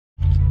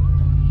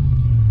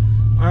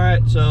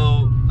Alright,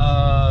 so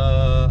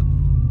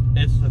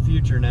it's the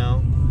future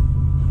now.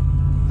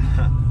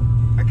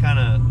 I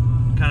kinda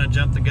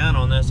jumped the gun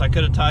on this. I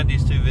could have tied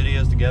these two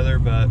videos together,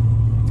 but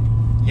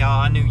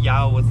I knew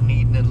y'all was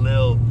needing a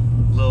little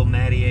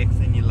Matty X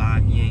in your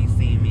life. You ain't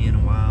seen me in a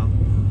while.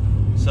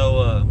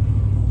 So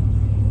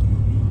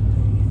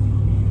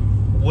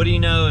what do you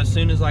know, as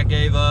soon as I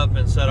gave up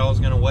and said I was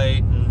gonna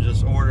wait and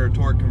just order a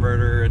torque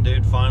converter, a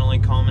dude finally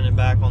commented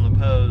back on the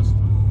post.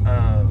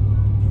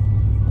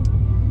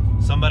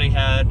 Somebody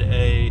had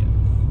a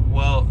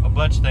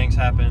bunch of things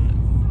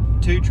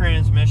happened. Two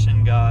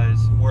transmission guys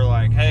were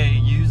like, hey,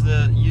 use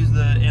the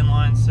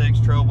inline 6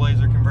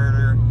 Trailblazer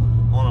converter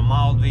on a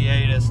mild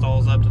V8. It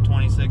stalls up to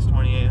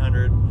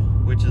 2800,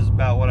 which is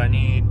about what I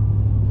need,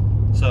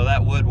 so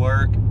that would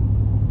work.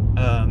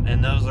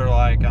 And those are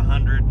like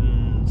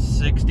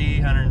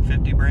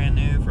 150 brand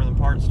new from the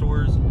parts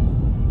stores.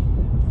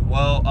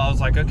 Well, I was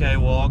like, okay,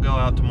 well, I'll go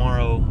out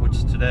tomorrow, which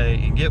is today,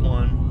 and get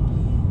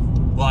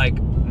one. Like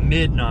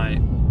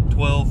midnight,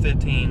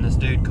 12:15, this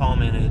dude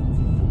commented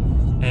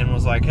and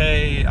was like,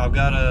 hey, I've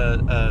got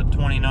a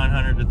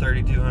 2900 to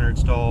 3200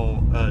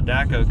 stall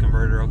DACO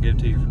converter I'll give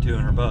to you for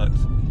 200 bucks.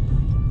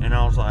 And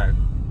I was like,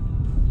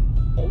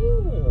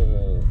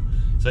 oh.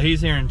 So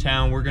he's here in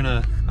town.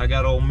 I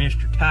got old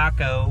Mr.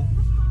 Taco.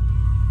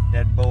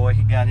 That boy,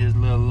 he got his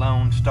little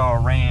Lone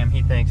Star Ram.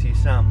 He thinks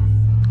he's something.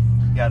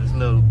 He got his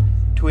little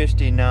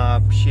twisty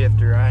knob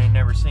shifter. I ain't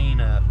never seen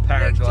a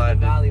Paraglide.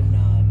 Volume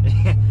knob.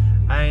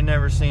 I ain't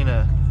never seen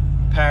a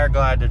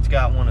Paraglide that's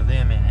got one of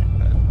them in it.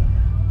 But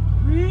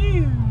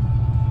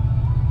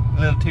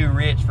a little too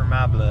rich for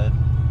my blood.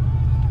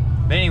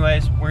 But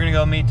anyways, we're gonna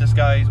go meet this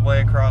guy. He's way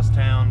across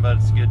town, but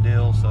it's a good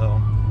deal,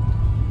 so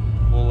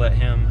we'll let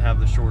him have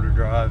the shorter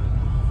drive.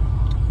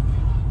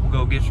 We'll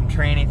go get some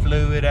tranny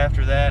fluid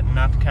after that, and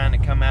not the kind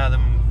that come out of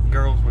them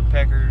girls with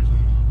peckers,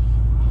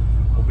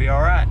 and we'll be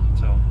all right.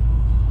 So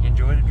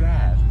enjoy the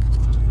drive.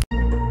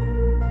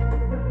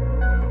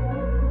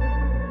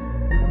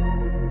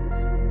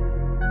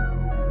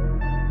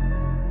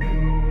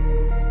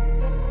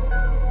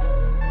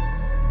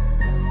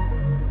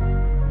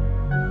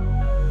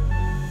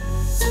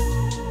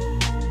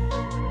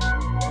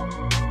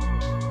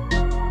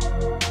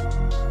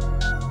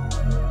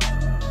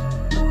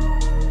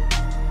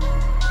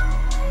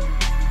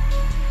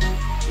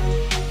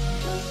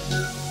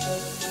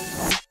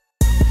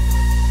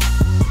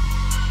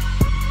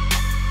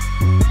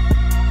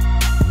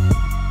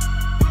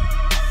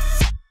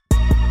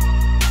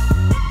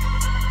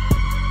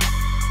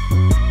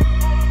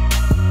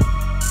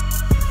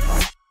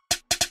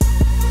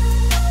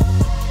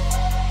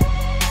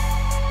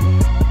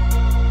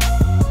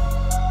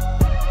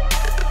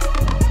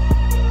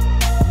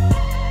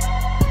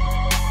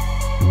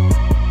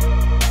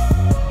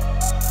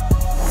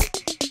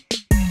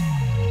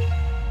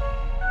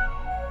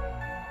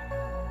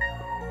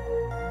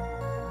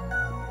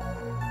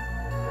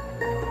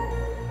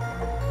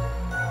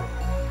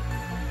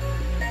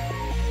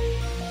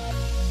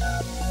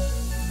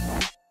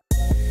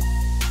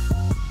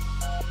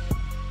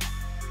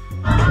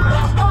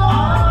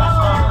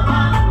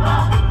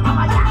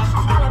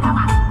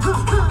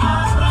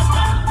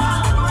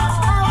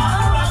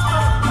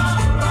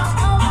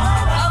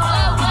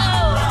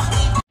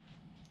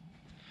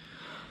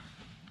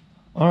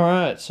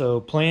 Alright, so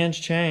plans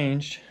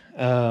changed.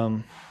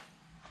 I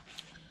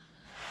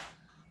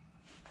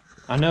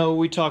know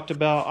we talked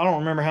about, I don't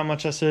remember how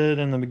much I said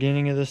in the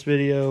beginning of this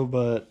video,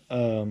 but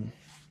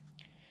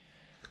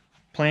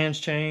plans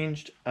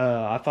changed.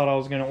 I thought I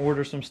was going to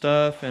order some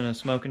stuff, and a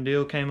smoking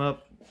deal came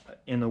up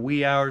in the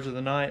wee hours of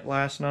the night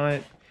last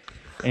night,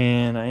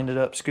 and I ended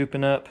up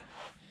scooping up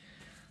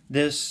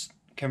this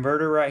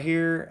converter right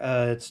here.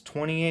 It's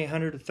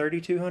 2800 to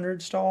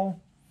 3200 stall.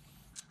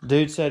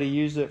 Dude said he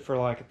used it for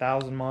like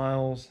 1,000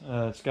 miles.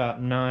 It's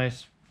got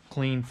nice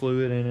clean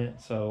fluid in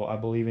it, so I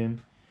believe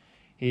him.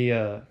 He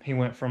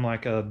went from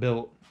like a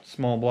built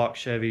small block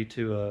Chevy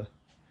to a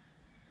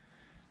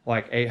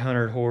like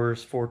 800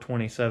 horse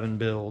 427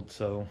 build,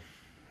 so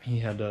he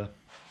had to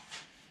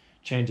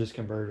change his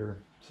converter.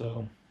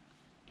 So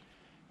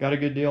got a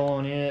good deal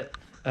on it.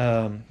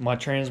 My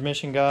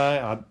transmission guy,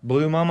 I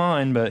blew my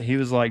mind, but he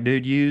was like,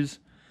 dude, use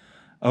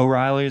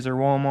O'Reilly's or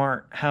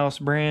Walmart house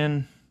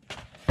brand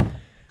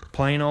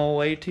plain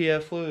old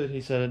ATF fluid.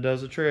 He said it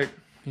does a trick.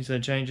 He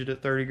said change it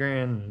at 30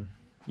 grand and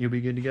you'll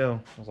be good to go.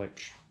 I was like,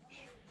 psh,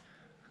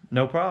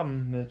 no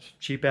problem. It's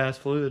cheap ass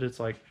fluid. It's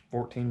like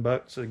 14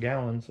 bucks a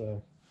gallon.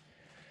 So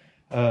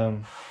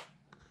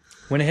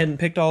went ahead and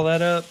picked all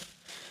that up.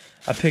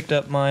 I picked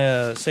up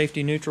my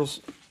safety neutral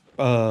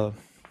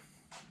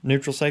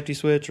safety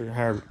switch, or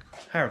however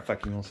the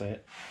fuck you want to say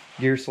it,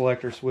 gear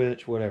selector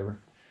switch, whatever.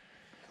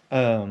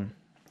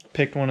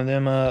 Picked one of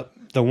them up.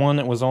 The one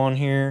that was on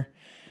here.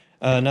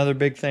 Another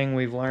big thing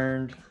we've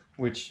learned,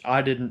 which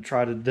I didn't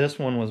try to, this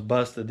one was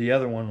busted. The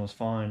other one was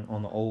fine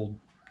on the old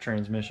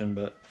transmission,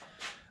 but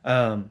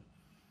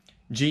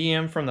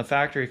GM from the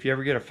factory, if you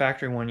ever get a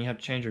factory one, you have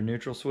to change your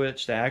neutral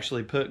switch. They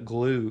actually put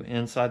glue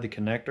inside the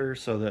connector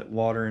so that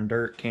water and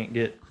dirt can't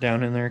get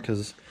down in there,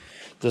 because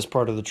this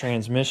part of the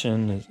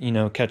transmission, you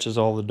know, catches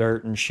all the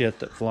dirt and shit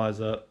that flies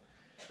up.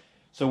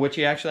 So what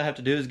you actually have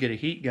to do is get a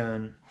heat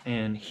gun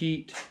and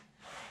heat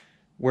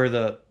where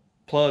the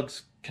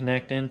plugs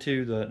connect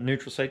into the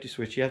neutral safety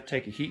switch. You have to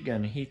take a heat gun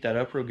and heat that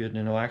up real good, and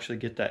it'll actually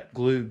get that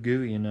glue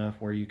gooey enough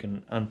where you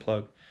can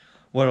unplug.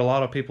 What a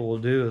lot of people will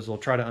do is they'll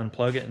try to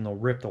unplug it and they'll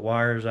rip the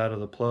wires out of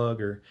the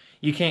plug, or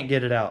you can't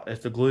get it out.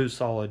 If the glue's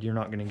solid, you're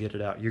not going to get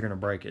it out. You're going to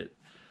break it.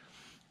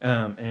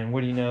 And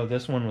what do you know?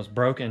 This one was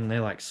broken. They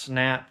like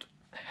snapped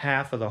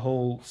half of the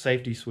whole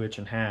safety switch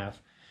in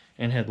half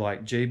and had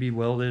like JB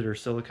welded or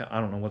silicone. I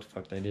don't know what the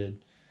fuck they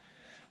did.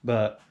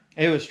 But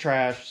it was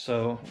trash,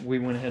 so we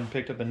went ahead and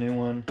picked up a new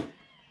one.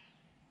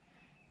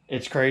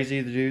 It's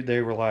crazy, dude. They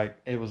were like,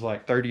 it was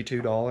like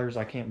 $32.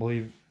 I can't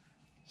believe.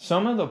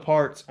 Some of the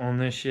parts on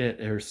this shit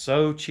are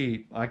so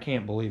cheap. I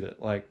can't believe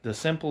it. Like, the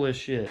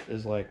simplest shit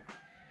is like,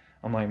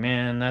 I'm like,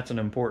 man, that's an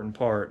important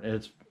part.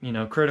 It's, you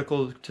know,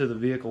 critical to the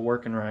vehicle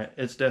working right.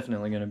 It's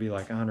definitely going to be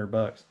like $100.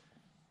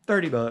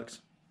 $30.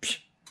 Psh,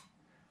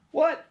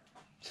 what?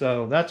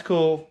 So that's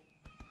cool.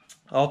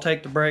 I'll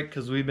take the break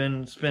because we've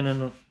been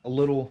spending a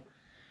little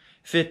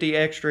 50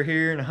 extra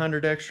here and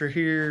 100 extra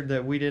here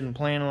that we didn't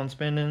plan on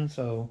spending.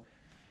 So,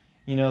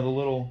 you know, the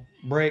little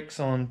breaks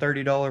on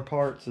 $30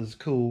 parts is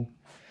cool.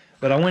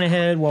 But I went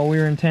ahead while we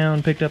were in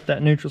town, picked up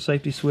that neutral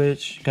safety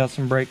switch, got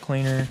some brake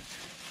cleaner,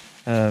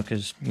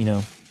 because, you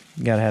know,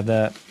 you gotta have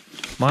that.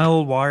 My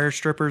old wire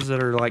strippers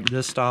that are like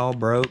this style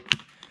broke,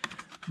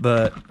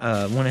 but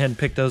went ahead and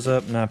picked those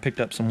up, and I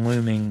picked up some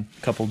looming,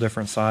 a couple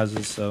different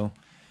sizes. So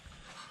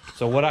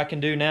what I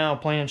can do now,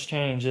 plans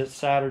change. It's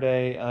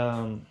Saturday,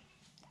 kind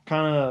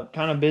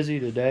of busy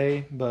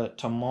today, but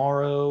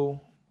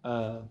tomorrow,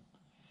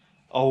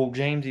 old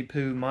Jamesy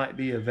Poo might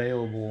be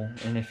available,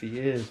 and if he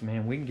is,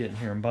 man, we can get in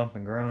here and bump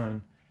and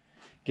grind.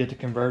 Get the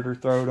converter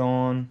throwed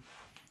on,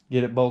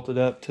 get it bolted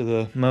up to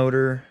the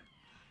motor,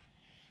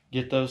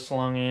 get those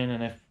slung in,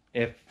 and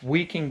if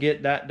we can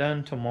get that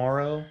done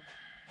tomorrow,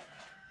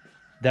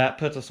 that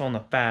puts us on the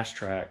fast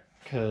track,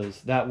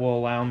 because that will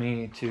allow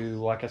me to,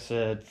 like I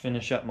said,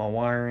 finish up my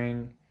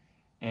wiring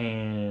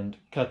and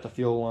cut the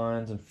fuel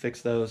lines and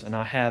fix those, and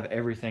I have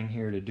everything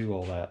here to do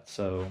all that.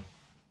 So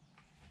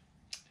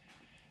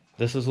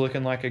this is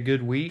looking like a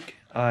good week.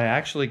 I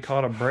actually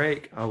caught a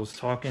break. I was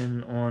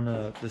talking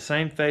on the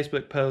same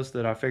Facebook post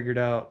that I figured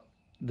out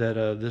that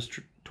this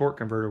torque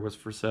converter was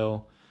for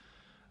sale.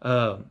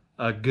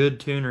 A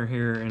good tuner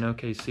here in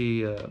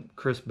OKC,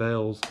 Chris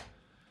Bales,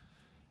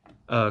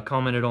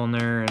 commented on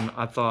there, and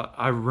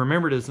I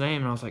remembered his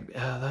name, and I was like,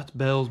 that's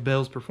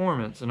Bales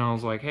Performance. And I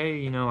was like, hey,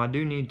 you know, I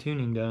do need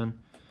tuning done.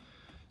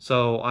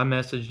 So I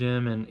messaged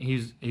him, and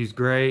he's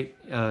great.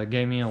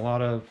 Gave me a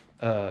lot of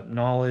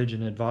knowledge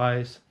and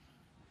advice.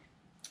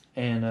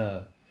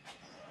 And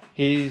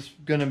he's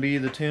going to be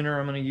the tuner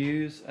I'm going to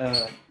use.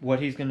 What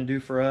he's going to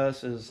do for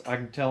us is I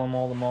can tell him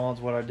all the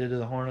mods, what I did to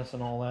the harness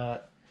and all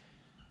that,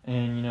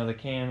 and, you know, the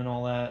cam and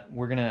all that.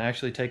 We're going to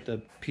actually take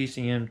the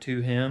PCM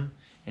to him,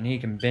 and he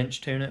can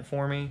bench tune it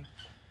for me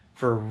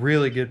for a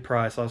really good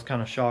price. I was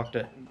kind of shocked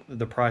at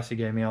the price he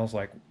gave me. I was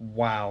like,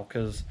 wow,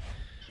 because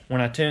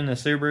when I tuned the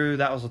Subaru,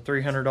 that was a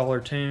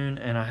 $300 tune,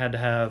 and I had to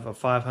have a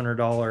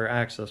 $500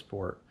 access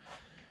port.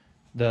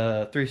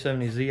 The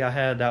 370Z I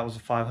had, that was a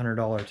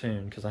 $500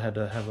 tune, because I had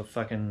to have a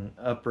fucking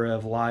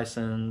UpRev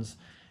license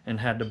and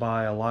had to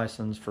buy a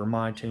license for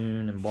my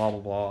tune and blah blah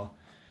blah.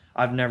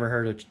 I've never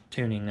heard of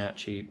tuning that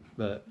cheap,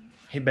 but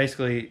he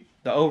basically,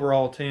 the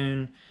overall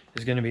tune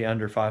is going to be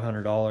under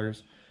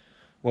 $500.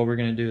 What we're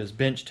going to do is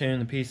bench tune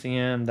the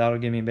PCM. That'll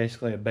give me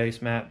basically a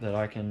base map that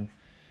I can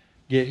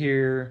get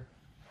here,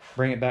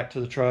 bring it back to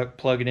the truck,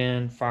 plug it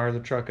in, fire the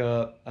truck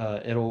up.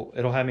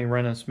 It'll have me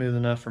running smooth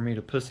enough for me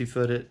to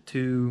pussyfoot it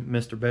to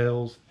Mr.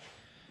 Bales,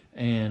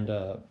 and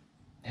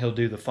he'll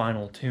do the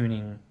final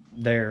tuning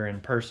there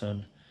in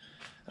person.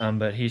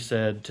 But he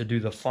said to do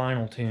the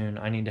final tune,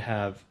 I need to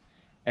have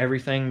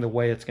everything the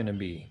way it's going to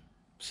be.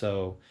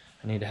 So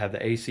I need to have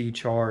the AC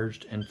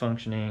charged and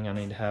functioning. I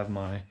need to have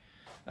my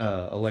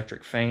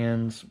electric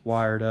fans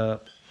wired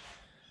up,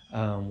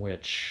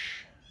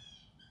 which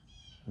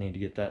I need to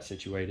get that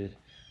situated.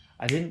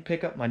 I didn't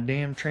pick up my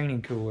damn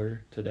training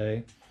cooler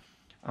today.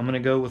 I'm going to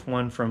go with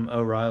one from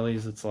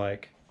O'Reilly's. It's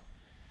like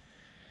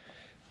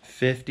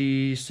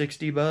 50,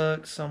 60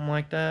 bucks, something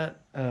like that.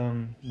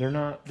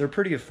 They're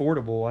pretty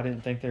affordable. I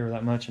didn't think they were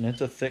that much, and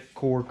it's a thick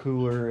core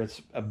cooler.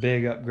 It's a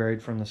big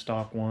upgrade from the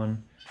stock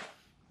one.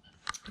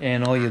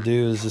 And all you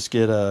do is just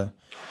get a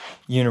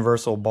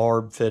universal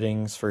barb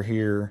fittings for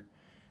here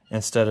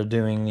instead of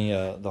doing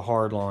the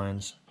hard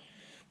lines.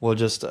 We'll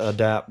just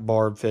adapt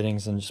barb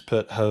fittings and just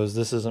put hose.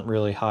 This isn't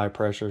really high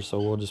pressure, so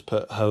we'll just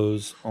put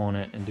hose on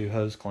it and do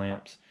hose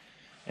clamps,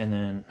 and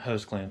then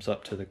hose clamps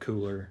up to the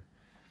cooler.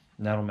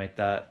 And that'll make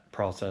that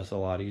process a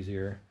lot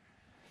easier.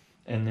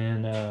 And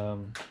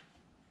then,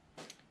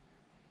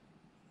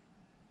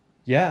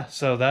 yeah,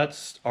 so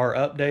that's our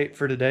update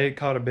for today.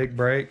 Caught a big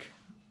break.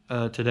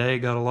 today.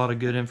 Got a lot of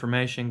good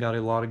information, got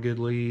a lot of good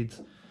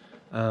leads.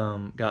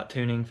 Got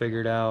tuning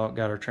figured out,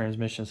 got our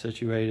transmission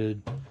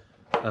situated.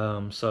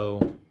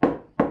 So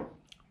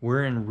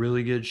we're in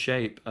really good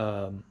shape.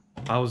 I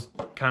was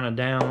kind of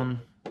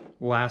down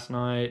last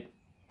night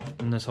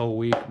and this whole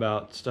week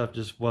about stuff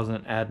just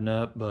wasn't adding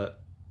up, but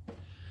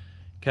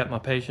kept my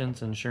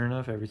patience, and sure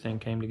enough, everything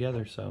came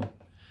together. So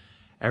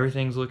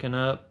everything's looking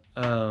up.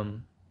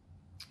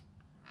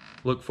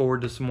 Look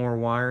forward to some more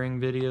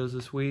wiring videos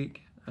this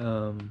week.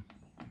 Trying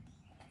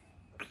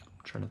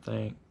to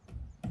think.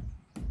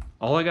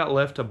 All I got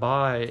left to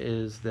buy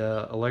is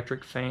the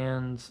electric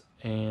fans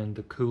and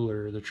the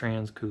cooler, the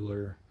trans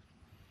cooler.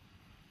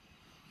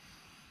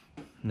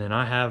 And then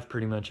I have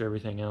pretty much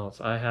everything else.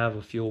 I have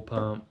a fuel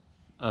pump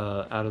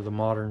out of the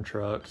modern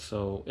truck,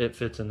 so it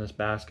fits in this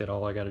basket.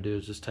 All I got to do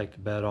is just take the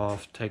bed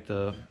off, take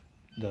the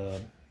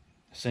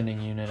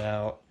sending unit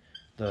out,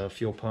 the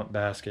fuel pump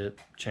basket,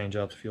 change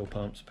out the fuel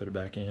pumps, put it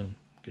back in,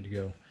 good to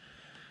go.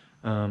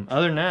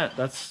 Other than that,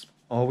 that's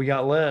all we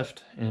got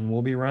left, and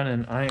we'll be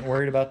running. I ain't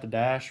worried about the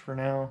dash for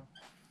now.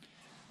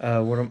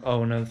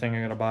 Another thing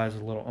I gotta buy is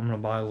I'm gonna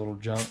buy a little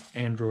junk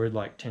Android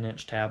like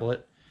 10-inch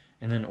tablet,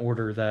 and then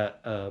order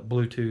that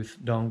Bluetooth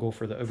dongle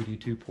for the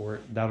OBD2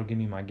 port. That'll give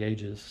me my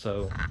gauges.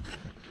 So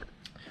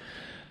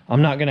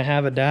I'm not gonna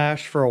have a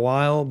dash for a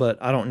while,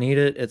 but I don't need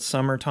it. It's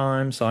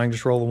summertime, so I can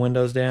just roll the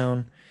windows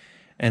down.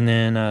 And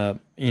then,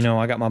 you know,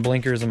 I got my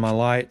blinkers and my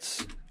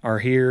lights are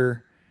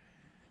here.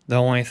 The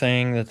only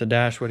thing that the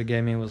dash would have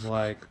gave me was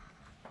like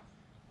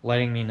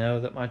letting me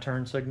know that my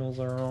turn signals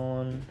are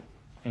on,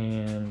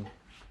 and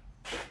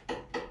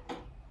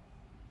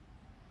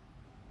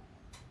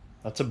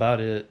that's about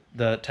it.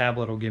 The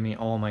tablet will give me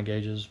all my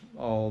gauges,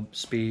 all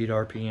speed,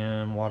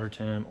 RPM, water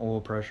temp,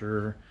 oil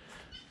pressure,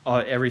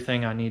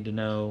 everything I need to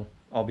know.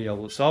 I'll be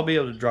able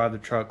to drive the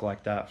truck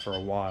like that for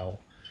a while.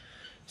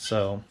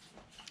 So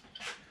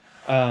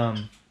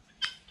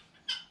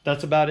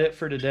that's about it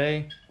for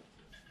today.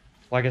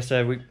 Like I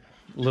said, we're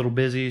a little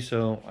busy,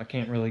 so I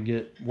can't really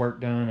get work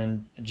done,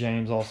 and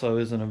James also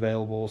isn't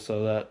available,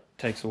 so that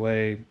takes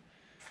away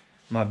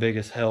my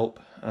biggest help.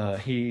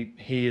 He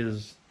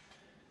is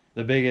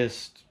the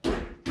biggest.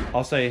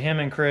 I'll say him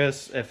and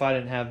Chris, if I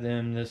didn't have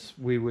them,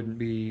 we wouldn't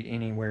be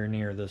anywhere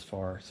near this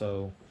far.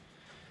 So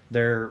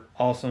they're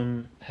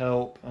awesome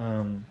help,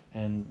 and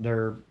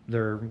we're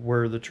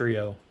the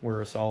trio.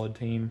 We're a solid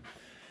team.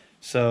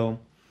 So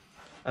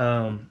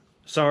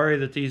sorry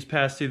that these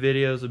past two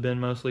videos have been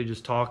mostly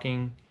just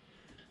talking,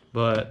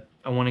 but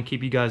I want to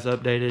keep you guys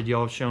updated.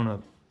 Y'all have shown a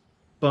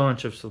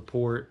bunch of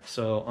support,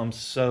 so I'm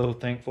so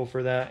thankful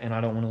for that, and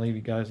I don't want to leave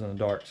you guys in the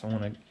dark. So I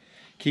want to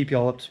keep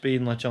y'all up to speed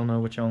and let y'all know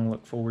what y'all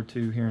look forward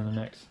to here in the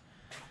next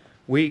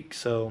week.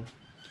 So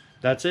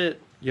that's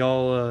it.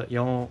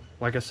 Y'all,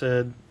 like I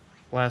said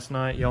last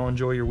night, y'all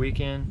enjoy your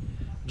weekend.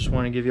 Just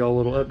want to give y'all a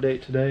little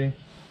update today.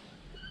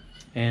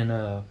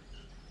 And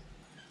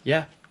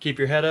yeah, keep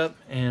your head up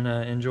and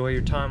enjoy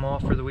your time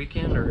off for the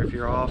weekend, or if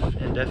you're off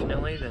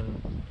indefinitely,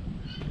 then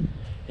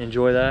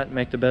enjoy that,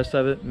 make the best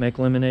of it, make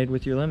lemonade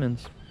with your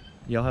lemons.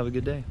 Y'all have a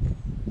good day.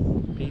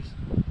 Peace.